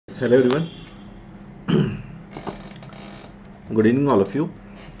Hello everyone. Good evening all of you.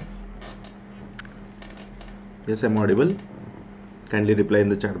 Yes, I'm audible. Kindly reply in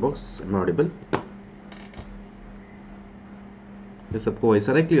the chat box. I'm audible. Yes, सबको voice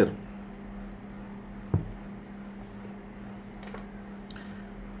आ रहा है clear?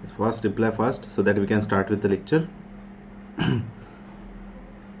 Fast reply fast so that we can start with the lecture.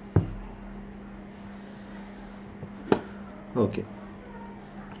 Okay.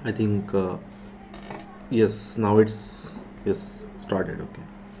 I think yes, now it's started. Okay.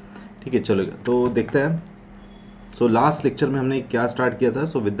 ठीक है, चलेगा. तो देखते हैं. So last lecture में हमने क्या स्टार्ट किया था.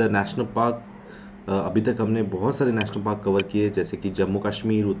 So with the national park अभी तक हमने बहुत सारे नेशनल पार्क कवर किए, जैसे कि Jammu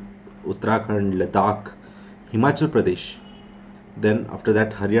Kashmir, Uttarakhand, Ladakh, Himachal Pradesh, then after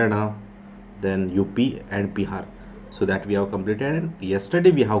that Haryana, then UP and Bihar. So that we have completed and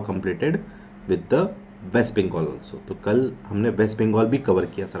yesterday we have completed with the waste Bengal also. तो कल हमने वेस्ट बंगाल भी कवर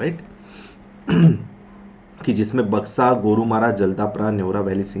किया था, राइट? कि जिसमें बक्सा, गोरुमारा, जल्दापरा, न्योरा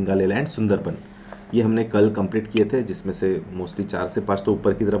वैली, सिंगालेला एंड सुंदरबन, ये हमने कल कंप्लीट किए थे, जिसमें से मोस्टली 4 से 5 तो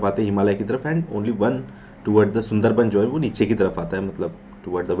ऊपर की तरफ आते हैं, हिमालय की तरफ, and only 1 toward the Sundarban जो है वो नीचे की तरफ आता है, मतलब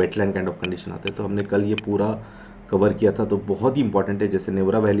toward the wetland kind of condition आते हैं. तो हमने कल ये पूरा कवर किया था. तो बहुत ही इंपॉर्टेंट है. जैसे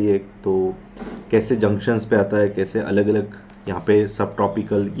न्योरा वैली है, तो कैसे जंक्शंस पे आता है, कैसे अलग अलग यहाँ पे सब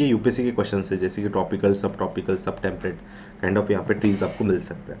ट्रॉपिकल, ये यूपीएससी के क्वेश्चन है, जैसे कि ट्रॉपिकल, सब टेम्परेट काइंड ऑफ यहाँ पे ट्रीज आपको मिल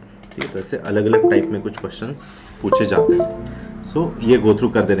सकता है. ठीक है, तो ऐसे अलग अलग टाइप में कुछ क्वेश्चंस पूछे जाते हैं. सो ये गो थ्रू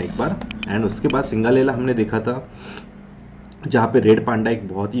कर देना एक बार. एंड उसके बाद सिंगालेला हमने देखा था, जहाँ पे रेड पांडा एक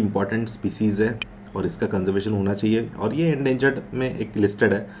बहुत ही इंपॉर्टेंट स्पीसीज़ है और इसका कंजर्वेशन होना चाहिए, और ये एंडेंजर्ड में एक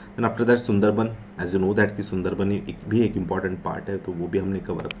लिस्टेड है. Then after that Sundarban, as you know that कि सुंदरबन भी एक इंपॉर्टेंट पार्ट है, तो वो भी हमने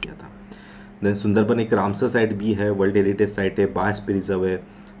कवर अप किया था. देन सुंदरबन एक रामसर साइट भी है, वर्ल्ड हेरिटेज साइट है, बायोस्फीयर रिजर्व है.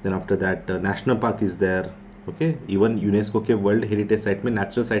 Then after that national park is there. Okay, even UNESCO के वर्ल्ड हेरिटेज साइट में,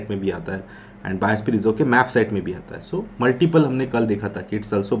 नेचुरल साइट में भी आता है, एंड बायोस्फीयर रिजर्व के मैप साइट में भी आता है. सो मल्टीपल हमने कल देखा था कि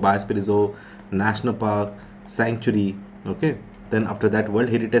it's also biosphere reserve, national park, sanctuary. Okay, then after that world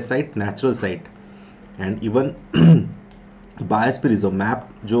heritage site, natural site, and even biosphere reserve map,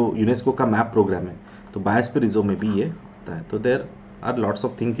 जो यूनेस्को का मैप प्रोग्राम है, तो बायोस्फीयर रिजर्व में भी ये आता है. तो there are lots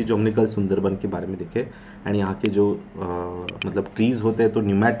of thing की जो हमने कल सुंदरबन के बारे में देखे. एंड यहाँ के जो मतलब ट्रीज होते हैं, तो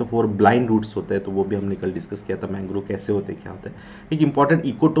न्यूमैटोफोर ब्लाइंड रूट्स होते हैं, तो वो भी हमने कल डिस्कस किया था. मैंग्रोव कैसे होते हैं, क्या होता है. एक इंपॉर्टेंट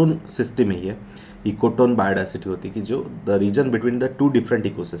इकोटोन सिस्टम है ये. इकोटोन बायोडाइवर्सिटी होती है कि जो the region between the 2 different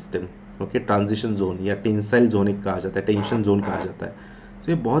ecosystem. Okay, transition zone या टेंसाइल जोन एक कहा जाता है, टेंशन जोन कहा जाता है.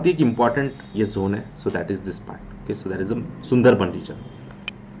 तो ये बहुत ही एक इंपॉर्टेंट ये जोन है. So that is this part. Okay, so that is the Sundarban reason.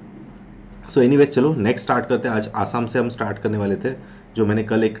 So anyways, चलो नेक्स्ट स्टार्ट करते हैं. आज आसाम से हम स्टार्ट करने वाले थे, जो मैंने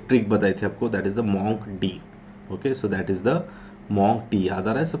कल एक ट्रिक बताई थी आपको, that is the monk D. Okay, so that is the monk D. याद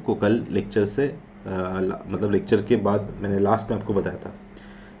आ रहा है सबको? कल लेक्चर से मतलब लेक्चर के बाद मैंने लास्ट में आपको बताया था.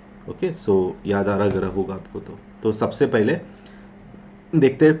 ओके, सो याद आ रहा होगा आपको. तो सबसे पहले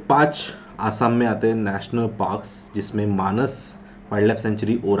देखते हैं 5 आसाम में आते हैं नेशनल पार्क्स, जिसमें मानस wild life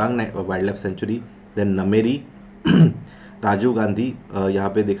sanctuary, Orang wild life sanctuary, then Nameri, Rajiv Gandhi, यहाँ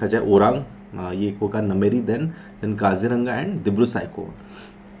पे देखा जाए ओरांग, ये एक होगा Nameri, then Kaziranga and Dibru psycho.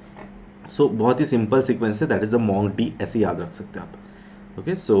 सो बहुत ही सिंपल सीक्वेंस है, that is the monk D, ऐसे याद रख सकते हैं आप.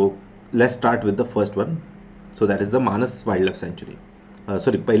 Okay, so let's start with the first one. So that is the Manas wild life sanctuary.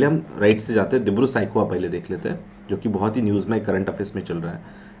 Sorry, पहले हम राइट से जाते हैं, दिब्रू साइकोआ पहले देख लेते हैं, जो कि बहुत ही न्यूज़ में, करंट अफेयर्स में चल रहा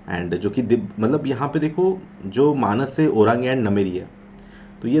है. एंड जो कि मतलब यहाँ पे देखो, जो मानस से ओरांग एंड नमेरी है,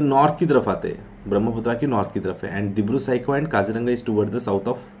 तो ये नॉर्थ की तरफ आते हैं, ब्रह्मपुत्रा की नॉर्थ की तरफ है, and Dibru साइकोआ and Kaziranga is toward the south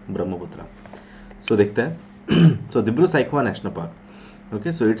of Brahmaputra. सो देखते हैं. सो Dibru साइकोआ national park.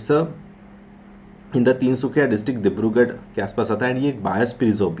 Okay, so it's in the Tinsukia district, दिब्रूगढ़ के आसपास आता है, एंड ये एक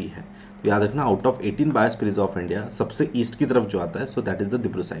बायोस्फीयर रिजर्व भी है. तो याद रखना, out of 18 biosphere reserve of India, सबसे ईस्ट की तरफ जो आता है, so that is the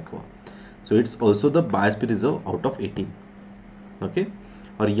Dibru साइकोआ. So it's also the biosphere reserve out of 18. Okay,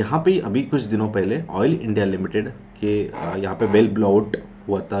 और यहाँ पे अभी कुछ दिनों पहले ऑयल इंडिया लिमिटेड के यहाँ पे वेल ब्लोआउट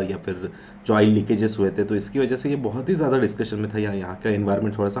हुआ था, या फिर जो ऑयल लीकेजेस हुए थे, तो इसकी वजह से ये बहुत ही ज़्यादा डिस्कशन में था. यहाँ का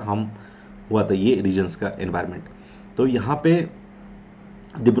एनवायरनमेंट थोड़ा सा हार्म हुआ था, ये रीजन्स का एनवायरनमेंट. तो यहाँ पे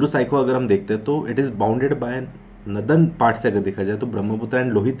दिब्रू साइको अगर हम देखते हैं, तो it is bounded by northern part से अगर देखा जाए, तो ब्रह्मपुत्र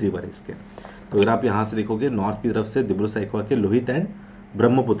एंड लोहित रिवर है इसके. तो अगर आप यहाँ से देखोगे, नॉर्थ की तरफ से दिब्रू साइको के लोहित एंड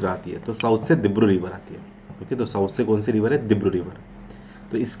ब्रह्मपुत्र आती है, तो साउथ से दिब्रू रिवर आती है. ओके, तो साउथ से कौन सी रिवर है? दिब्रू रिवर.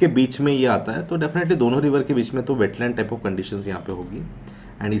 तो इसके बीच में ये आता है, तो डेफिनेटली दोनों रिवर के बीच में तो वेटलैंड टाइप ऑफ कंडीशंस यहाँ पे होगी,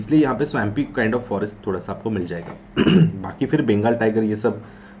 एंड इसलिए यहाँ पे स्वैम्पी काइंड ऑफ फॉरेस्ट थोड़ा सा आपको मिल जाएगा. बाकी फिर बंगाल टाइगर, ये सब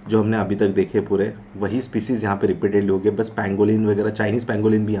जो हमने अभी तक देखे पूरे, वही स्पीसीज यहाँ पे रिपीटेडली हो गए. बस पैंगोलिन वगैरह, चाइनीज़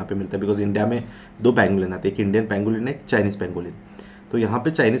पैंगोलिन भी यहाँ पे मिलता है, बिकॉज इंडिया में 2 पैंगोलिन आते हैं, एक इंडियन पैंगोलिन है, एक चाइनीज़ पैंगोलिन. तो यहाँ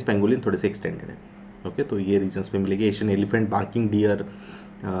पे चाइनीज़ पैंगोलिन थोड़े से एक्सटेंडेड है. ओके, तो ये रीजन्स में मिलेगी. एशियन एलिफेंट, बार्किंग डियर,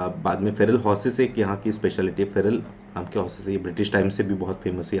 बाद में फेरल हॉर्सेस एक यहाँ की स्पेशलिटी है, फेरल नाम के हॉर्सेस है, ये ब्रिटिश टाइम से भी बहुत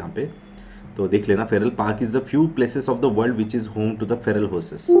फेमस है यहाँ पे, तो देख लेना। Feral park is the few places of the world which is home to the Feral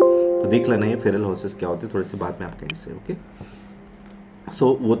horses, तो देख लेना ये फेरल हॉर्सेस क्या होते हैं थोड़े से बाद में आपके से। ओके,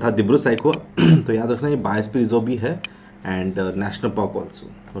 सो वो था दिब्रू साइको। तो याद रखना ये बायोस्फीयर रिजर्व भी है and national park also.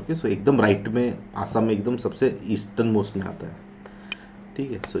 Okay, सो एकदम राइट में, आसाम में एकदम सबसे ईस्टर्न मोस्ट में आता है,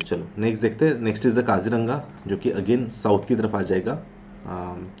 ठीक है। सो चलो नेक्स्ट देखते हैं। नेक्स्ट इज द काजीरंगा, जो कि अगेन साउथ की तरफ आ जाएगा,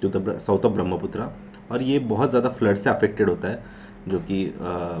 to the south of Brahmaputra, और ये बहुत ज़्यादा फ्लड से अफेक्टेड होता है, जो कि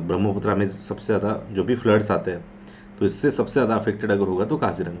ब्रह्मपुत्रा में सबसे ज़्यादा जो भी फ्लड्स आते हैं, तो इससे सबसे ज़्यादा अफेक्टेड अगर होगा तो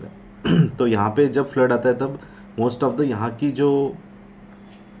काजीरंगा। तो यहाँ पे जब फ्लड आता है तब मोस्ट ऑफ द यहाँ की जो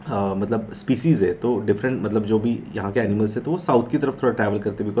मतलब स्पीसीज़ है, तो डिफरेंट मतलब जो भी यहाँ के एनिमल्स है, तो वो साउथ की तरफ थोड़ा ट्रैवल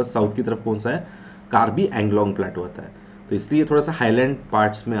करते हैं, बिकॉज साउथ की तरफ कौन सा है, कार्बी एंगलोंग प्लेटो होता है, तो इसलिए थोड़ा सा हाईलैंड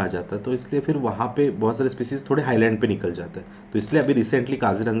पार्ट्स में आ जाता है, तो इसलिए फिर वहाँ पे बहुत सारे स्पीसीज थोड़े हाईलैंड पे निकल जाते हैं। तो इसलिए अभी रिसेंटली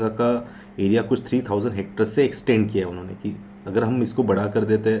काजीरंगा का एरिया कुछ 3000 हेक्टर से एक्सटेंड किया है उन्होंने, कि अगर हम इसको बड़ा कर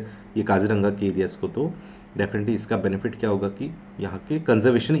देते हैं ये काजीरंगा के एरियाज़ को, तो डेफिनेटली इसका बेनिफिट क्या होगा कि यहाँ के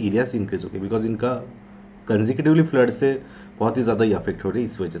कंजर्वेशन एरियाज इंक्रीज हो गए, बिकॉज इनका कंजिक्यूटिवली फ्लड से बहुत ही ज़्यादा ये अफेक्ट हो रही है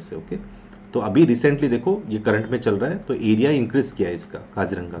इस वजह से। ओके, तो अभी रिसेंटली देखो ये करंट में चल रहा है, तो एरिया इंक्रीज किया है इसका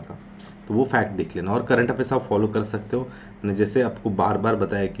काजीरंगा का, तो वो फैक्ट देख लेना। और करंट अफेयर्स आप फॉलो कर सकते हो, मैंने जैसे आपको बार बार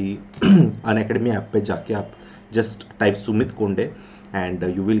बताया कि अनअकैडमी ऐप पे जाके आप just type Sumit कोंडे and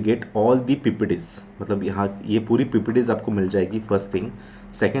you will get all the PPTs, मतलब यहाँ ये पूरी पीपीटीज आपको मिल जाएगी। फर्स्ट थिंग,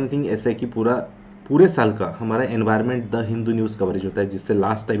 सेकंड थिंग ऐसा है कि पूरे साल का हमारा environment the Hindu news coverage होता है, जिससे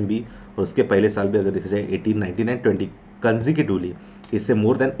लास्ट टाइम भी और उसके पहले साल भी अगर देखा जाए 18, 19 एंड 20 कंजिक्यूटिवली, इससे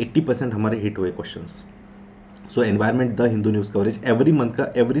मोर देन 80% हमारे हिट हुए questions. So environment the Hindu news coverage every month का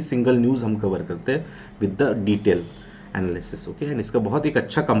एवरी सिंगल न्यूज़ हम कवर करते हैं with the detail analysis. Okay, and इसका बहुत एक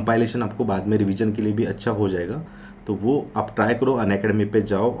अच्छा कंपाइलेशन आपको बाद में रिवीजन के लिए भी अच्छा हो जाएगा, तो वो आप ट्राई करो, अनअकैडमी पे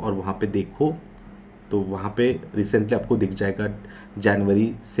जाओ और वहाँ पे देखो, तो वहाँ पे रिसेंटली आपको दिख जाएगा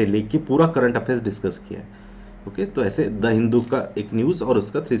जनवरी से लेके पूरा करंट अफेयर्स डिस्कस किया है। ओके, तो ऐसे द हिंदू का एक न्यूज़ और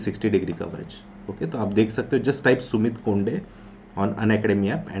उसका 360 डिग्री कवरेज। ओके, तो आप देख सकते हो, just type Sumit कोंडे on Unacademy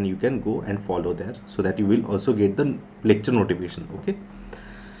app and you can go and follow there so that you will also get the lecture notification. Okay,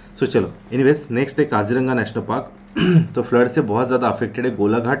 so चलो anyways नेक्स्ट है काजीरंगा नेशनल पार्क। तो फ्लड से बहुत ज़्यादा अफेक्टेड है,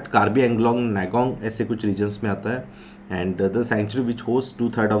 गोलाघाट, कार्बी एंगलोंग, नागोंग ऐसे कुछ रीजन्स में आता है। And the century which host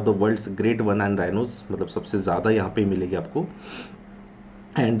 2/3 of the world's great one and rhinos, मतलब सबसे ज़्यादा यहाँ पे मिलेगी आपको।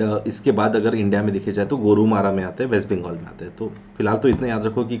 एंड इसके बाद अगर इंडिया में देखे जाए तो गोरुमारा में आते हैं, वेस्ट बंगाल में आते हैं। तो फिलहाल तो इतना याद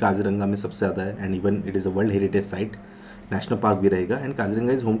रखो कि काजीरंगा में सबसे ज़्यादा है, and even it is a world heritage site, national park भी रहेगा। And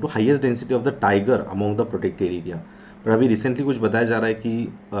Kaziranga is home to highest density of the tiger among the protected area. पर अभी रिसेंटली कुछ बताया जा रहा है कि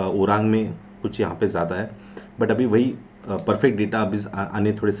ओरांग में कुछ यहाँ पे ज़्यादा है, बट अभी वही परफेक्ट डेटा अभी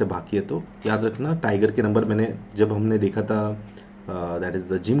आने थोड़े से बाकी है। तो याद रखना टाइगर के नंबर मैंने जब हमने देखा था दैट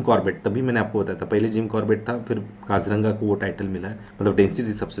इज़ जिम कॉर्बेट, तभी मैंने आपको बताया था, पहले जिम कॉर्बेट था, फिर काजीरंगा को वो टाइटल मिला है, मतलब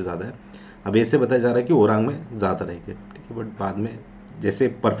डेंसिटी सबसे ज़्यादा है। अब ऐसे बताया जा रहा है कि ओरांग में ज़्यादा रहेगी, ठीक है, बट बाद में जैसे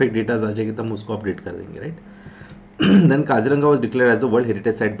परफेक्ट डेटा आ जाएगी तब हम उसको अपडेट कर देंगे, right. Then Kaziranga was declare as the world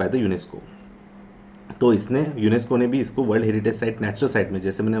heritage site by the UNESCO. तो इसने यूनेस्को ने भी इसको world heritage site, natural site में,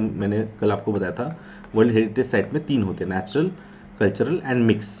 जैसे मैंने कल आपको बताया था, वर्ल्ड हेरिटेज साइट में 3 होते हैं, natural, cultural and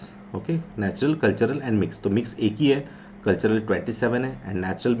mix. Okay, natural, cultural and mix, तो मिक्स एक ही है, कल्चरल 27 है, एंड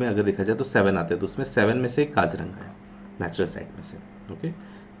नेचुरल में अगर देखा जाए तो 7 आते हैं, तो उसमें 7 में से काजीरंगा है नेचुरल साइट में से। ओके,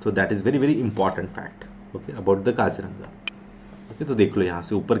 तो that is very very important fact okay about the Kaziranga. Okay, तो देख लो यहाँ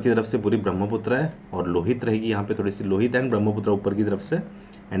से ऊपर की तरफ से पूरी ब्रह्मपुत्र है और लोहित रहेगी यहाँ पे, थोड़ी सी लोहित एंड ब्रह्मपुत्र ऊपर की तरफ से।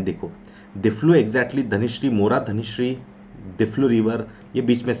 एंड देखो दिफ्लू एग्जैक्टली धनिश्री, मोरा धनिश्री, दिफ्लू रिवर ये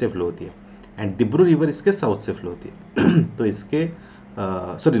बीच में से फ्लो होती है, एंड दिब्रू रिवर इसके साउथ से फ्लो होती है। तो इसके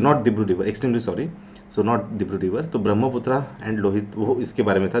sorry not Dibru river, extremely sorry, so not Dibru river, तो ब्रह्मपुत्र एंड लोहित वो इसके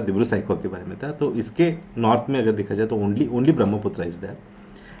बारे में था, दिब्रू साइको के बारे में था। तो इसके नॉर्थ में अगर देखा जाए तो only Brahmaputra is there,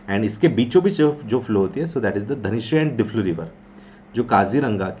 and इसके बीचों बीच जो फ्लो होती है, so that is the धनिश्री and Diphlu river, जो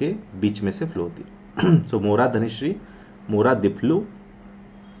काजीरंगा के बीच में से फ्लो होती है। सो मोरा धनिश्री, मोरा Diphlu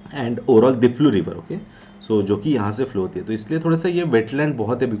and overall Diphlu river. Okay, सो जो कि यहाँ से फ्लो होती है, तो इसलिए थोड़ा सा ये वेटलैंड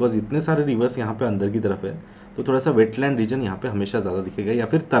बहुत है, बिकॉज इतने सारे रिवर्स यहाँ पे अंदर की तरफ है, तो थोड़ा सा वेटलैंड रीजन यहाँ पे हमेशा ज़्यादा दिखेगा, या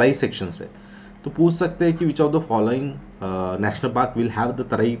फिर तराई सेक्शन से। तो पूछ सकते हैं कि which of the following national park will have the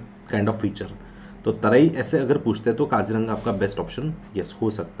Terai kind of feature. तो तराई ऐसे अगर पूछते हैं तो काजीरंगा आपका बेस्ट ऑप्शन यस हो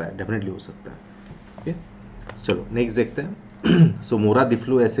सकता है, डेफिनेटली हो सकता है। ओके, चलो नेक्स्ट देखते हैं। सो मोरा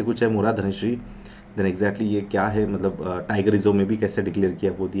दिफ्लू ऐसे कुछ है, मोरा धनिश्री, देन एग्जैक्टली ये क्या है, मतलब टाइगर रिजर्व में भी कैसे डिक्लेयर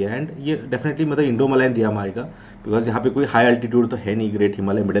किया वो दिया, एंड ये डेफिनेटली मतलब इंडो मलायन एरिया में आएगा, बिकॉज यहाँ पे कोई हाई अल्टीट्यूड तो है नहीं, ग्रेट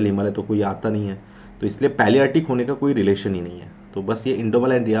हिमालय, मिडल हिमालय तो कोई आता नहीं है, तो इसलिए पैलियाटिक होने का कोई रिलेशन ही नहीं है। तो बस ये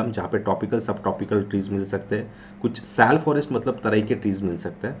इंडोमल एंड रियाम जहाँ पे टॉपिकल सब टॉपिकल ट्रीज मिल सकते हैं, कुछ सैल फॉरेस्ट मतलब तराई के ट्रीज मिल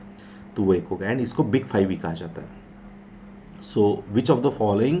सकते हैं, तो वो एक होगा। एंड इसको बिग 5 भी कहा जाता है। सो which of the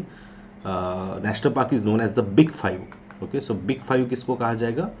following national park is known as the big 5? Okay, so big 5 किसको कहा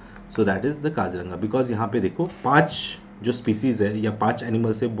जाएगा? So that is the Kaziranga, because यहाँ पे देखो 5 जो स्पीसीज है या 5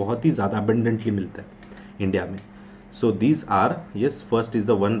 एनिमल से बहुत ही ज़्यादा अबेंडेंटली मिलता है इंडिया में। So these are, yes, first is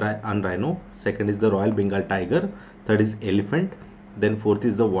the one rhino, second is the royal Bengal tiger, third is elephant, then fourth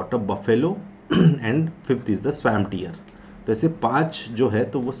is the water buffalo and fifth is the swamp dear. तो ऐसे 5 जो है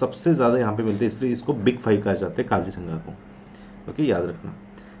तो वो सबसे ज़्यादा यहाँ पे मिलते हैं, इसलिए इसको बिग 5 कहा जाता है काजीरंगा को। ओके, याद रखना।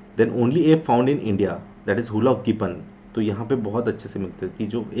 Then only app found in India that is hoolock गिपन। तो यहाँ पे बहुत अच्छे से मिलते हैं कि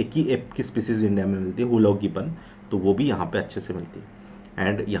जो एक ही एप की स्पीसीज इंडिया में मिलती है हुलॉक गिपन, तो वो भी यहाँ पे अच्छे से मिलती है।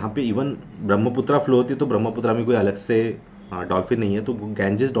 एंड यहाँ पे इवन ब्रह्मपुत्रा फ्लो होती है, तो ब्रह्मपुत्रा में कोई अलग से डॉल्फिन नहीं है, तो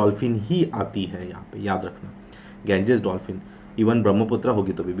गैंजेस डॉल्फिन ही आती है यहाँ पे, याद रखना, गैंजेस डॉल्फिन। इवन ब्रह्मपुत्रा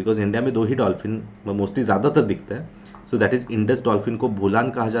होगी तो भी, बिकॉज इंडिया में 2 ही डॉल्फिन मोस्टली ज़्यादातर दिखता है। So that is Indus dolphin को भूलान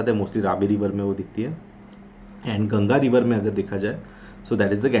कहा जाता है, मोस्टली राबी रिवर में वो दिखती है। एंड गंगा रिवर में अगर देखा जाए so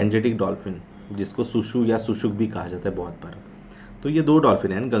that is the Gangetic dolphin, जिसको सुशु या सुशुक भी कहा जाता है बहुत बार। तो ये 2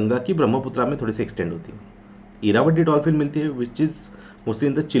 डॉल्फिन हैं, गंगा की ब्रह्मपुत्रा में थोड़ी सी एक्सटेंड होती है। इरावती डॉल्फिन मिलती है which is mostly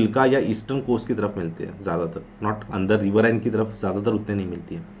in the Chilka या ईस्टर्न कोस्ट की तरफ मिलती है ज़्यादातर, नॉट अंदर रिवर एंड की तरफ ज़्यादातर उतने नहीं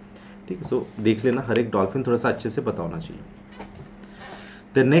मिलती है। ठीक है, सो देख लेना, हर एक डॉल्फिन थोड़ा सा अच्छे से पता होना चाहिए।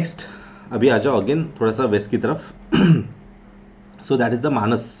 देन नेक्स्ट, अभी आ जाओ अगेन थोड़ा सा वेस्ट की तरफ। So that is the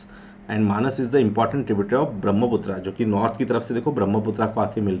Manas, and Manas is the important tributary of Brahmaputra, जो कि नॉर्थ की तरफ से देखो ब्रह्मपुत्रा को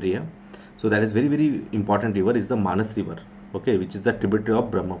आके मिल रही है। So that is very very important river is the Manas river, okay, which is the tributary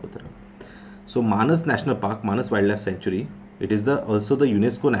of Brahmaputra. So Manas national park, Manas wild life sanctuary, it is the also the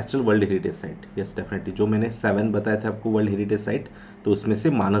UNESCO natural world heritage site. Yes, definitely, जो मैंने 7 बताए थे आपको world heritage site, तो उसमें से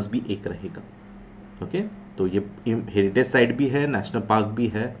मानस भी एक रहेगा। ओके, तो ये हेरिटेज साइट भी है, नेशनल पार्क भी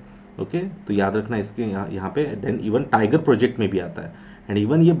है। ओके, तो याद रखना इसके यहाँ पे। देन इवन टाइगर प्रोजेक्ट में भी आता है, एंड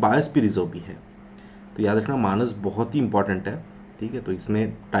इवन ये बायोस्फीयर रिजर्व भी है। तो याद रखना मानस बहुत ही इंपॉर्टेंट है। ठीक है, तो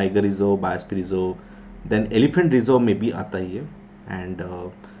इसमें tiger reserve, biosphere reserve, then elephant reserve में भी आता ही है। एंड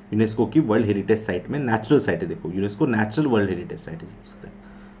यूनेस्को की वर्ल्ड हेरिटेज साइट में नेचुरल साइट है, देखो UNESCO natural world heritage site है।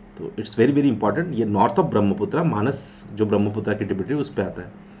 तो इट्स वेरी वेरी इंपॉर्टेंट। ये नॉर्थ ऑफ ब्रह्मपुत्रा, मानस जो ब्रह्मपुत्रा की ट्रिब्यूटरी उस पर आता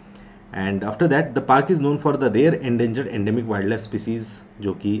है। And after that the park is known for the rare endangered endemic wild life species,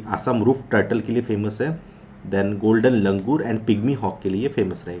 जो कि आसाम रूफ टर्टल के लिए फेमस है। Then golden langur and pygmy hoc के लिए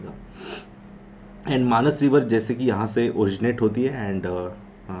फेमस रहेगा। एंड मानस रिवर जैसे कि यहाँ से ओरिजिनेट होती है, एंड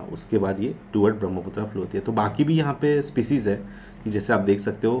उसके बाद ये टूवर्ड ब्रह्मपुत्रा फ्लो होती है। तो बाकी भी यहाँ पे स्पीसीज़ है कि जैसे आप देख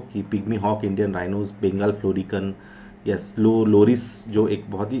सकते हो कि pygmy hoc, Indian rhinos, Bengal florican या स्लो लोरिस, जो एक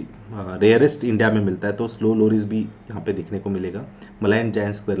बहुत ही रेयरेस्ट इंडिया में मिलता है, तो स्लो लोरिस भी यहाँ पे देखने को मिलेगा, Malayan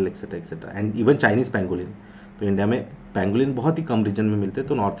giant squirrel etcetera etcetera, and even Chinese pangolin. तो इंडिया में पैंगोलिन बहुत ही कम रीजन में मिलते हैं,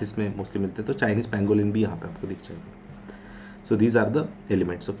 तो नॉर्थ ईस्ट में मोस्टली मिलते हैं, तो चाइनीज़ पैंगोलिन भी यहाँ पे आपको दिख जाएगी। So these are the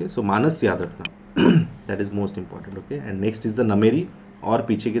elements. Okay, सो मानस याद रखना, that is most important. Okay, and next is the Nameri, और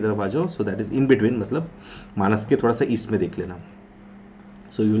पीछे की तरफ आ जाओ। So that is in between, मतलब मानस के थोड़ा सा ईस्ट में देख लेना।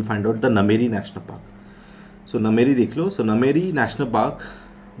 So you will find out the Nameri national park. सो नमेरी देख लो। सो Nameri national park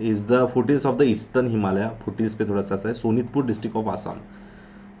is the foothills of the eastern Himalaya, foothills पे थोड़ा सा है, Sonitpur district of Assam.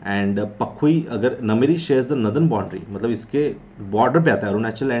 And Pakhui, अगर Nameri shares the northern boundary, मतलब इसके बॉर्डर पे आता है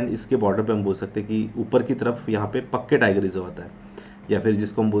अरुणाचल, एंड इसके बॉर्डर पे हम बोल सकते हैं कि ऊपर की तरफ यहाँ पे पक्के टाइगर रिजर्व आता है, या फिर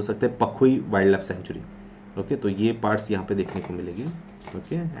जिसको हम बोल सकते हैं Pakhui wild life sanctuary. Okay, तो ये पार्ट्स यहाँ पे देखने को मिलेगी।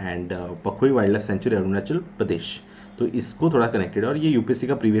 Okay, and Pakhui wild life sanctuary Arunachal Pradesh, तो इसको थोड़ा कनेक्टेड है। और ये यूपीएससी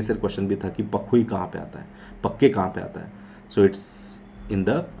का प्रीवियस ईयर क्वेश्चन भी था कि पखुई कहाँ पे आता है, पक्के कहाँ पे आता है। So it's in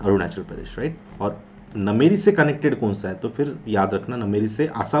the Arunachal Pradesh, right. और नमेरी से कनेक्टेड कौन सा है, तो फिर याद रखना नमेरी से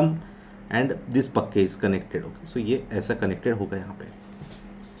आसाम, एंड दिस पक्के इज कनेक्टेड। ओके, सो ये ऐसा कनेक्टेड होगा यहाँ पे।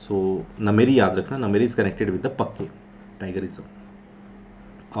 सो नमेरी याद रखना, Nameri is connected with the पक्के टाइगर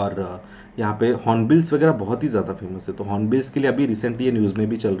रिजर्व। और यहाँ पे हॉर्नबिल्स वगैरह बहुत ही ज़्यादा फेमस है। तो हॉर्नबिल्स के लिए अभी रिसेंटली ये न्यूज़ में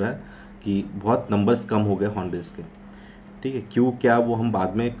भी चल रहा है कि बहुत नंबर्स कम हो गए हॉर्नबिल्स के। ठीक है, क्यों क्या वो हम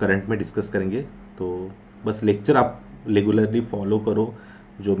बाद में करंट में डिस्कस करेंगे। तो बस लेक्चर आप रेगुलरली फॉलो करो,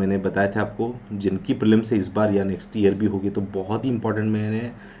 जो मैंने बताए थे आपको, जिनकी प्रीलिम से इस बार या नेक्स्ट ईयर भी होगी। तो बहुत ही इंपॉर्टेंट,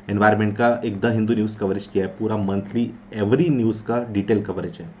 मैंने एनवायरनमेंट का एक द हिंदू न्यूज़ कवरेज किया है, पूरा मंथली एवरी न्यूज़ का डिटेल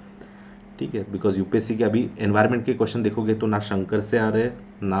कवरेज है। ठीक है, बिकॉज यूपीएससी के अभी एनवायरनमेंट के क्वेश्चन देखोगे तो ना शंकर से आ रहे,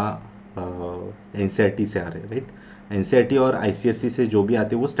 ना एनसीईआरटी से आ रहे, राइट। एनसीईआरटी और आईसीएसई से जो भी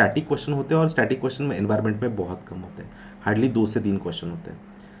आते हैं वो स्टैटिक क्वेश्चन होते हैं, और स्टैटिक क्वेश्चन में एनवायरनमेंट में बहुत कम होते हैं, हार्डली 2 से 3 क्वेश्चन होते हैं।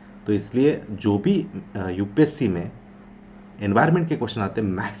 तो इसलिए जो भी यूपीएससी में एनवायरनमेंट के क्वेश्चन आते हैं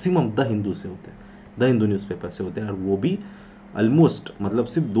मैक्सिमम द हिंदू से होते हैं, द हिंदू न्यूज़पेपर से होते हैं, और वो भी ऑलमोस्ट मतलब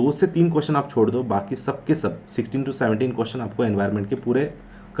सिर्फ 2 से 3 क्वेश्चन आप छोड़ दो, बाकी सब के सब 16 to 17 क्वेश्चन आपको एनवायरनमेंट के पूरे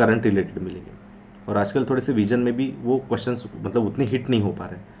करंट रिलेटेड मिलेंगे। और आजकल थोड़े से विजन में भी वो क्वेश्चंस मतलब उतने हिट नहीं हो पा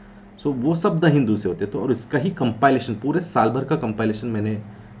रहे, सो वो सब द हिंदू से होते। तो और इसका ही कंपाइलेशन, पूरे साल भर का कंपाइलेशन मैंने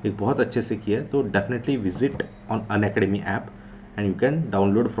एक बहुत अच्छे से किया है। तो definitely visit on Unacademy app and you can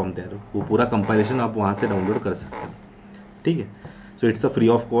download from there. वो पूरा कंपाइलेशन आप वहाँ से डाउनलोड कर सकते हो, ठीक है। So it's a free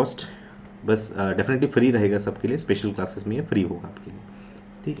of cost, बस डेफिनेटली फ्री रहेगा सबके लिए, स्पेशल क्लासेस में ये फ्री होगा आपके लिए,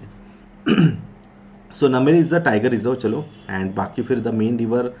 ठीक है। सो Nameri is the tiger reserve, चलो। एंड बाकी फिर द मेन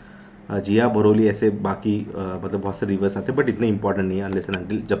रिवर जिया, बरौली, ऐसे बाकी मतलब बहुत से रिवर्स आते हैं, बट इतने इंपॉर्टेंट नहीं है अनलेस एंड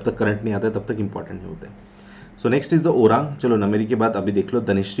अनटिल जब तक करंट नहीं आता है तब तक इंपॉर्टेंट नहीं होते हैं। So next is the Orang, चलो नमेरी के बाद अभी देख लो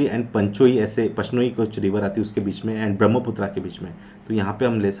धनिश्री एंड पंचोई, ऐसे पश्नोई कुछ रिवर आती है उसके बीच में, एंड ब्रह्मपुत्रा के बीच में। तो यहाँ पे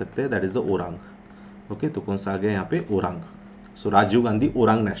हम ले सकते हैं that is the Orang, okay. तो कौन सा आ गया यहाँ पे, ओरांग। सो राजीव गांधी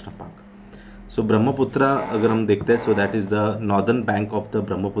ओरांग नेशनल पार्क। सो ब्रह्मपुत्रा अगर हम देखते हैं, so that is the northern bank of the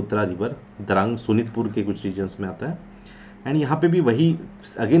Brahmaputra river, Darang Sonitpur के कुछ रीजन्स में आता है। एंड यहाँ पे भी वही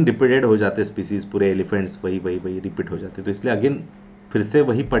अगेन रिपीटेड हो जाते हैं स्पीसीज, पूरे एलिफेंट्स वही रिपीट हो जाते हैं, तो इसलिए अगेन फिर से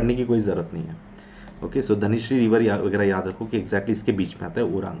वही पढ़ने की कोई ज़रूरत नहीं है, ओके। सो धनिश्री रिवर वगैरह याद रखो कि एग्जैक्टली इसके बीच में आता है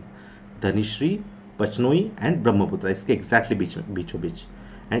ओरांग, धनिश्री, पचनोई एंड ब्रह्मपुत्रा, इसके एग्जैक्टली बीचों बीच।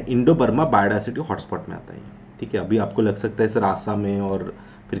 And Indo Burma biodiversity hotspot में आता है, ठीक है। अभी आपको लग सकता है सर आसाम में और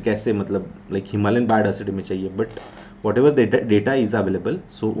फिर कैसे, मतलब लाइक हिमालयन बायोडायवर्सिटी में चाहिए, but what ever data is available.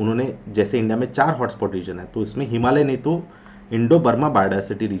 सो उन्होंने जैसे इंडिया में 4 हॉटस्पॉट रीजन है, तो इसमें हिमालय नहीं तो इंडो बर्मा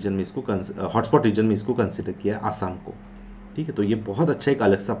बायोडायवर्सिटी रीजन में इसको हॉटस्पॉट रीजन में इसको कंसिडर किया है आसाम को, ठीक है। तो ये बहुत अच्छा एक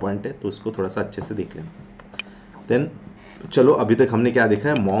अलग सा पॉइंट है, तो इसको थोड़ा सा अच्छे से देख लेना। देन चलो अभी तक हमने क्या देखा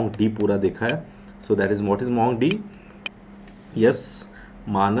है, मॉन्ग डी पूरा देखा है। So that is what is मॉन्ग D, yes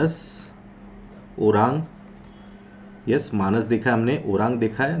Manas, Orang, yes मानस देखा है हमने, ओरांग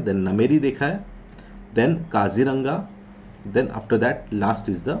देखा है, देन नमेरी देखा है, then Kaziranga, then after that last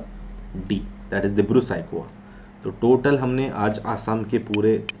is the D, that is Dibru Saikhowa. तो टोटल हमने आज आसाम के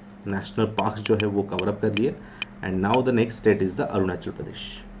पूरे नेशनल पार्क जो है वो कवर अप कर लिए। And now the next state is the Arunachal Pradesh,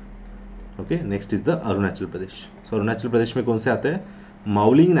 okay. Next is the Arunachal Pradesh. सो अरुणाचल प्रदेश में कौन से आते हैं,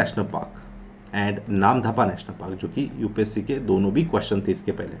 Mouling national park and Namdapha national park, जो कि यूपीएससी के दोनों भी क्वेश्चन थे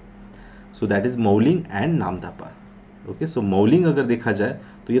इसके पहले। So that is Mouling and Namdapha, okay. सो माउलिंग अगर देखा जाए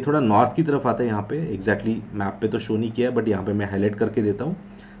तो ये थोड़ा नॉर्थ की तरफ आता है, यहाँ पे एग्जैक्टली मैप पे तो शो नहीं किया है, बट यहाँ पे मैं हाईलाइट करके देता हूँ।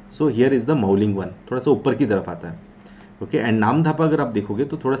 So here is the Mouling one, थोड़ा सा ऊपर की तरफ आता है, ओके। एंड नामधापा अगर आप देखोगे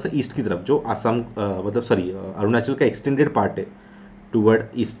तो थोड़ा सा ईस्ट की तरफ, जो आसाम मतलब सॉरी अरुणाचल का एक्सटेंडेड पार्ट है टूवर्ड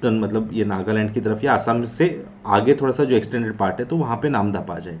ईस्टर्न, मतलब ये नागालैंड की तरफ या आसाम से आगे थोड़ा सा जो एक्सटेंडेड पार्ट है, तो वहाँ पे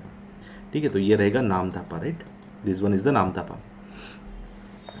नामधापा आ जाएगा, ठीक है। तो ये रहेगा Namdapha, right, this one is the Namdapha.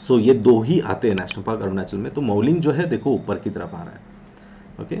 सो ये 2 ही आते हैं नेशनल पार्क अरुणाचल में। तो माउलिंग जो है देखो ऊपर की तरफ आ रहा है,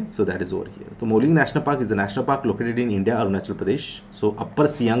 okay. So that is over here. तो Mouling national park is a national park located in India, Arunachal Pradesh. So upper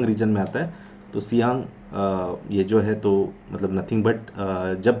Siang reason में आता है। तो सियांग ये जो है तो मतलब नथिंग बट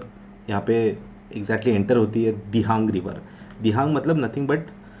जब यहाँ पे एग्जैक्टली एंटर होती है दिहांग रिवर, दिहांग मतलब नथिंग बट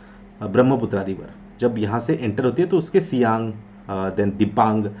ब्रह्मपुत्रा रिवर, जब यहाँ से एंटर होती है तो उसके सियांग, देन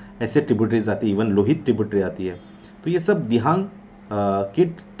दिबांग, ऐसे ट्रिब्यूटरीज आती है, इवन लोहित ट्रिब्यूटरी आती है। तो ये सब दिहांग के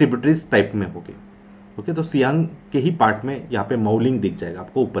ट्रिब्यूटरीज टाइप में होंगे, ओके। तो सियांग के ही पार्ट में यहाँ पे माउलिंग दिख जाएगा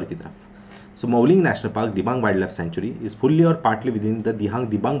आपको ऊपर की तरफ। सो Mouling national park Dibang wild life sanctuary is fully और partly with in the Dihang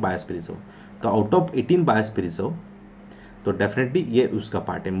Dibang biosphere reserve. तो आउट ऑफ 18 बायोस्फीयर रिजर्व, तो डेफिनेटली ये उसका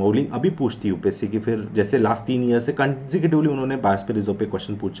पार्ट है। माउलिंग अभी पूछती है यूपीएससी की, फिर जैसे लास्ट 3 ईयर से कंसेक्यूटिवली उन्होंने बायोस्फीयर रिजर्व पे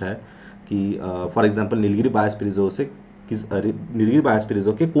क्वेश्चन पूछा है कि for example Nilgiri biosphere reserve से नीलगिरी बायोस्फीयर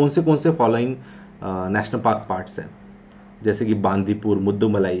रिजर्व के कौन से फॉलोइंग नेशनल पार्क पार्ट्स हैं, जैसे कि बांदीपुर,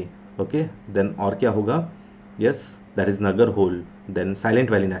 मुद्दुमलाई, ओके। देन और क्या होगा, yes that is Nagar whole, then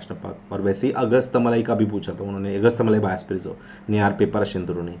silent valley national park. और वैसे ही अगस्तमलाई का भी पूछा था उन्होंने, अगस्तमलाई बायोस्फीयर रिजर्व, नियार पेपर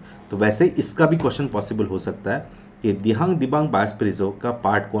सिंदुरुनी। तो वैसे ही इसका भी क्वेश्चन पॉसिबल हो सकता है कि दिहांग दिबांग बायोस्फीयर रिजर्व का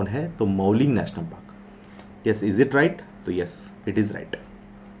पार्ट कौन है, तो Mouling national park. Yes, is it right, तो yes it is right,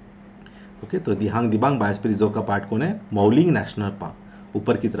 okay. तो दिहांग दिबांग बायोस्फीयर रिजर्व का पार्ट कौन है, माउलिंग नेशनल पार्क,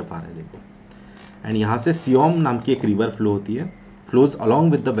 ऊपर की तरफ आ रहा है देखो। एंड यहाँ से सियोम नाम की एक रिवर फ्लो होती है, flows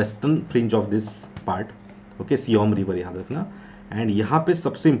along with the western fringe of this part, okay. Siyom river याद रखना। एंड यहाँ पे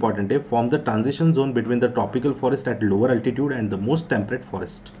सबसे इंपॉर्टेंट है, form the transition zone between the tropical forest at lower altitude and the most temperate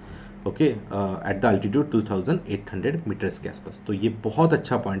forest, okay, at the altitude 2800 metres के आसपास। तो ये बहुत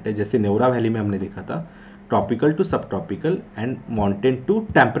अच्छा पॉइंट है, जैसे नेवरा वैली में हमने देखा था ट्रॉपिकल टू सब tropical and mountain to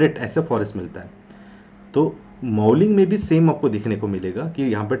temperate ऐसे फॉरेस्ट मिलता है। तो माउलिंग में भी सेम आपको देखने को मिलेगा कि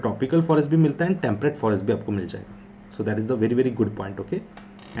यहाँ पे ट्रॉपिकल फॉरेस्ट भी मिलता है एंड टेम्परेट फॉरेस्ट भी आपको मिल जाएगा। So that is the very very good point, okay.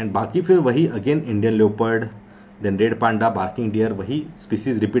 And बाकी फिर वही again Indian leopard, then red panda, barking deer, वही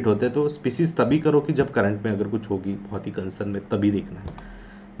स्पीसीज रिपीट होते हैं, तो स्पीसीज तभी करो कि जब करंट में अगर कुछ होगी बहुत ही कंसर्न में, तभी देखना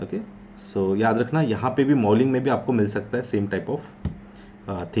है। ओके, सो याद रखना यहाँ पे भी मॉलिंग में भी आपको मिल सकता है same type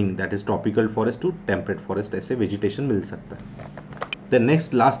of thing, that is tropical forest to temperate forest, ऐसे वेजिटेशन मिल सकता है। The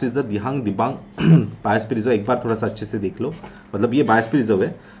next last is the Dihang Dibang biosphere reserve. एक बार थोड़ा सा अच्छे से देख लो, मतलब ये बायोस्फीयर रिजर्व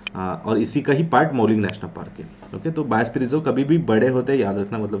है और इसी का ही पार्ट मॉलिंग नेशनल पार्क है। ओके, तो बायोस्फीयर रिजर्व कभी भी बड़े होते हैं, याद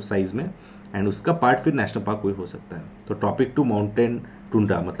रखना, मतलब साइज में, एंड उसका पार्ट फिर नेशनल पार्क कोई हो सकता है। तो ट्रॉपिक टू माउंटेन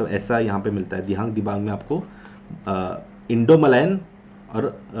टुंड्रा, मतलब ऐसा यहाँ पे मिलता है। दिहांग दिबांग में आपको इंडोमलायन और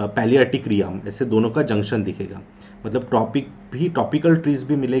पैलियाटिक रियाम, ऐसे दोनों का जंक्शन दिखेगा, मतलब ट्रॉपिक भी, ट्रॉपिकल ट्रीज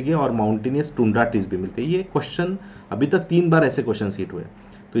भी मिलेंगे और माउंटेनियस टुंड्रा ट्रीज भी मिलते हैं। ये क्वेश्चन अभी तक 3 बार ऐसे क्वेश्चन हिट हुए,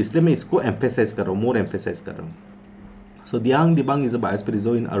 तो इसलिए मैं इसको एम्फेसाइज कर रहा हूँ, मोर एम्फेसाइज कर रहा हूँ। सो दियांग Dibang is a biosphere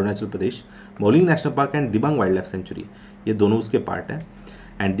reserve in Arunachal Pradesh, Mouling national park and Dibang wild life sanctuary, ये दोनों उसके पार्ट हैं।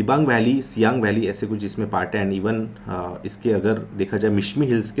 And Dibang valley, Siang valley, ऐसे कुछ इसमें पार्ट है। एंड इवन इसके अगर देखा जाए मिश्मी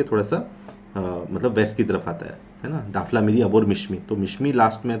हिल्स के थोड़ा सा मतलब वेस्ट की तरफ आता है ना, डाफला मिरी अबोर मिश्मी, तो मिश्मी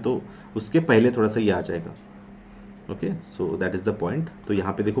लास्ट में, तो उसके पहले थोड़ा सा ये आ जाएगा। Okay, so that is the point. तो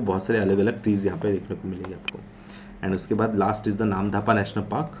यहाँ पे देखो बहुत सारे अलग अलग ट्रीज यहाँ पे देखने को मिलेंगे आपको। एंड उसके बाद last is the Namdapha national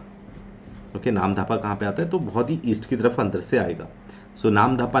park. Okay, Namdapha कहाँ पे आता है, तो बहुत ही ईस्ट की तरफ अंदर से आएगा। सो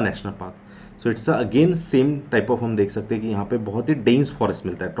Namdapha national park, so it's again same type of, हम देख सकते हैं कि यहाँ पे बहुत ही डेंस फॉरेस्ट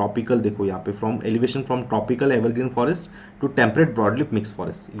मिलता है, ट्रॉपिकल। देखो यहाँ पे from elevation from tropical evergreen forest to temperate broadleaf mix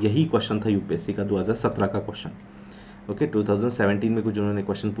forest, यही क्वेश्चन था यूपीएससी का 2017 का क्वेश्चन। ओके, 2017 में कुछ उन्होंने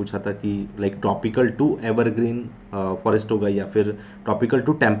क्वेश्चन पूछा था कि like tropical to evergreen forest होगा या फिर ट्रॉपिकल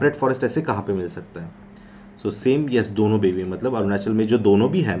टू टेम्परेट फॉरेस्ट, ऐसे कहाँ पे मिल सकता है। सो सेम, यस, दोनों बेबी, मतलब अरुणाचल में जो दोनों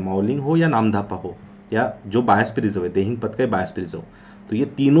भी है, मॉलिंग हो या नामधापा हो या जो बायोस्फीयर रिजर्व है, देहिंग पथ का बायोस्फीयर रिजर्व, तो ये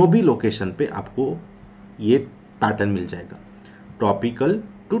तीनों भी लोकेशन पे आपको ये पैटर्न मिल जाएगा, tropical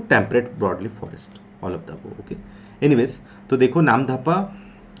to temperate broadleaf forest, all of the above. Okay, anyways, तो देखो नामधापा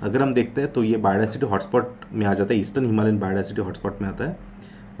अगर हम देखते हैं तो ये बायोडायवर्सिटी हॉटस्पॉट में आ जाता है, ईस्टर्न हिमालयन बायोडायवर्सिटी हॉटस्पॉट में आता है।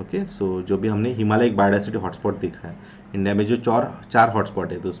 ओके, सो जो भी हमने हिमालय एक बायोडायवर्सिटी हॉटस्पॉट देखा है इंडिया में, जो चार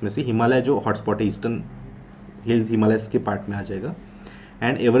हॉटस्पॉट है, तो उसमें से हिमालय जो हॉटस्पॉट है ईस्टर्न हिल्स हिमालयस के पार्ट में आ जाएगा।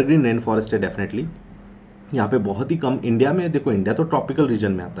 एंड एवरग्रीन रेन फॉरेस्ट है डेफिनेटली, यहाँ पे बहुत ही कम, इंडिया में देखो, इंडिया तो ट्रॉपिकल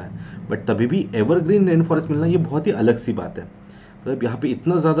रीजन में आता है, बट तभी भी एवरग्रीन रेन फॉरेस्ट मिलना ये बहुत ही अलग सी बात है। मतलब यहाँ पे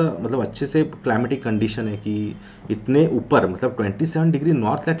इतना ज़्यादा, मतलब अच्छे से क्लाइमेटिक कंडीशन है कि इतने ऊपर, मतलब 27 डिग्री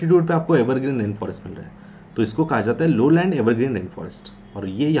नॉर्थ लैटिट्यूड पे आपको एवरग्रीन रेन फॉरेस्ट मिल रहा है, तो इसको कहा जाता है लो लैंड एवरग्रीन रेन फॉरेस्ट, और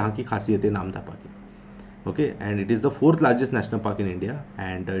ये यहाँ की खासियत है नामधापा की। Okay, and it is the 4th largest national park in India,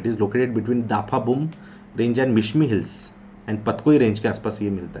 and it is located between दाफाबुम range and Mishmi hills and पतकोई range के आसपास ये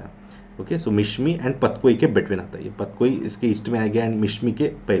मिलता है। ओके, सो मिश्मी एंड पतकोई के बिटवीन आता है ये, पतकोई इसके ईस्ट में आएगा एंड मिश्मी के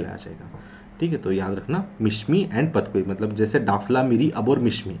पहले आ जाएगा। ठीक है, तो याद रखना मिश्मी एंड पतकोई, मतलब जैसे डाफला मिरी अबोर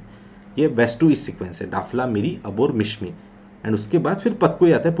मिश्मी, ये वेस्ट टू ईस्ट सीक्वेंस है, डाफला मिरी अबोर मिश्मी, एंड उसके बाद फिर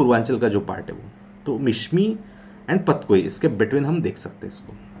पतकोई आता है, पूर्वांचल का जो पार्ट है वो, तो मिश्मी एंड पतकोई, इसके बिटवीन हम देख सकते हैं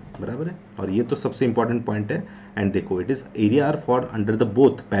इसको, बराबर है। और ये तो सबसे इंपॉर्टेंट पॉइंट है। एंड देखो, it is area are for under the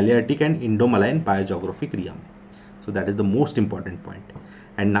both Palearctic and इंडोमलायन biogeographic realm, so that is the most important point.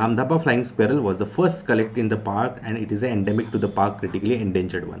 And Namdapa flying squirrel was the first collected in the park and it is endemic to the park, critically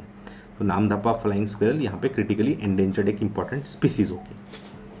endangered one. तो Namdapha flying squirrel यहाँ पे critically endangered एक important species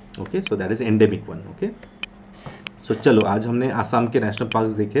होगी। Okay, so that is endemic one. Okay, सो चलो आज हमने आसाम के national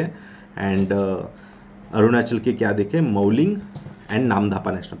parks देखे एंड अरुणाचल के क्या देखे, Mouling and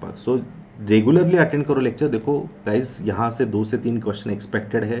Namdapha national park. So regularly attend करो लेक्चर। देखो गाइज, यहाँ से 2 से 3 क्वेश्चन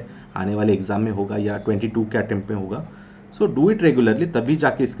एक्सपेक्टेड है, आने वाले एग्जाम में होगा या 22 के अटेम्प्ट में होगा। सो डू इट रेगुलरली, तभी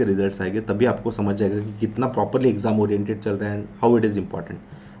जाके इसके रिजल्ट्स आएंगे, तभी आपको समझ जाएगा कि कितना प्रॉपरली एग्जाम ओरिएंटेड चल रहा है and how it is important.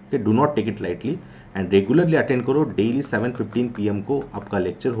 Okay, do not take it lightly and regularly attend करो। डेली 7:15 PM को आपका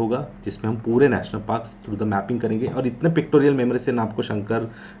लेक्चर होगा, जिसमें हम पूरे national parks through the mapping करेंगे। और इतने पिक्टोरियल मेमोरी से ना आपको शंकर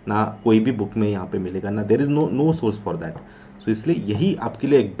ना कोई भी बुक में यहाँ पे मिलेगा, ना there is no source for that. सो इसलिए यही आपके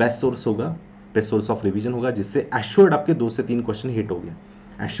लिए एक बेस्ट सोर्स होगा, बेस्ट सोर्स ऑफ रिवीजन होगा, जिससे एश्योर्ड आपके 2 से 3 क्वेश्चन हिट हो गए,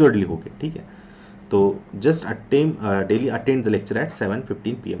 एश्योर्डली हो गए। ठीक है, तो just daily attend the lecture eight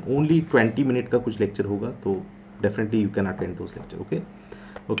 7:15 PM। Only 20 minute का कुछ लेक्चर होगा, तो definitely you can attend those lecture.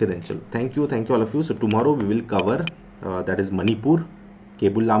 Okay then, चलो, thank you all of you. So tomorrow we will cover that is Manipur,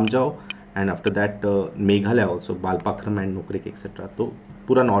 Keibul Lamjao and after that Meghalaya also, बालपाक्रम and Nokrek etcetera. तो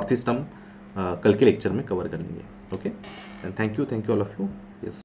पूरा north east हम कल के लेक्चर में कवर कर लेंगे। Okay, thank you all of you.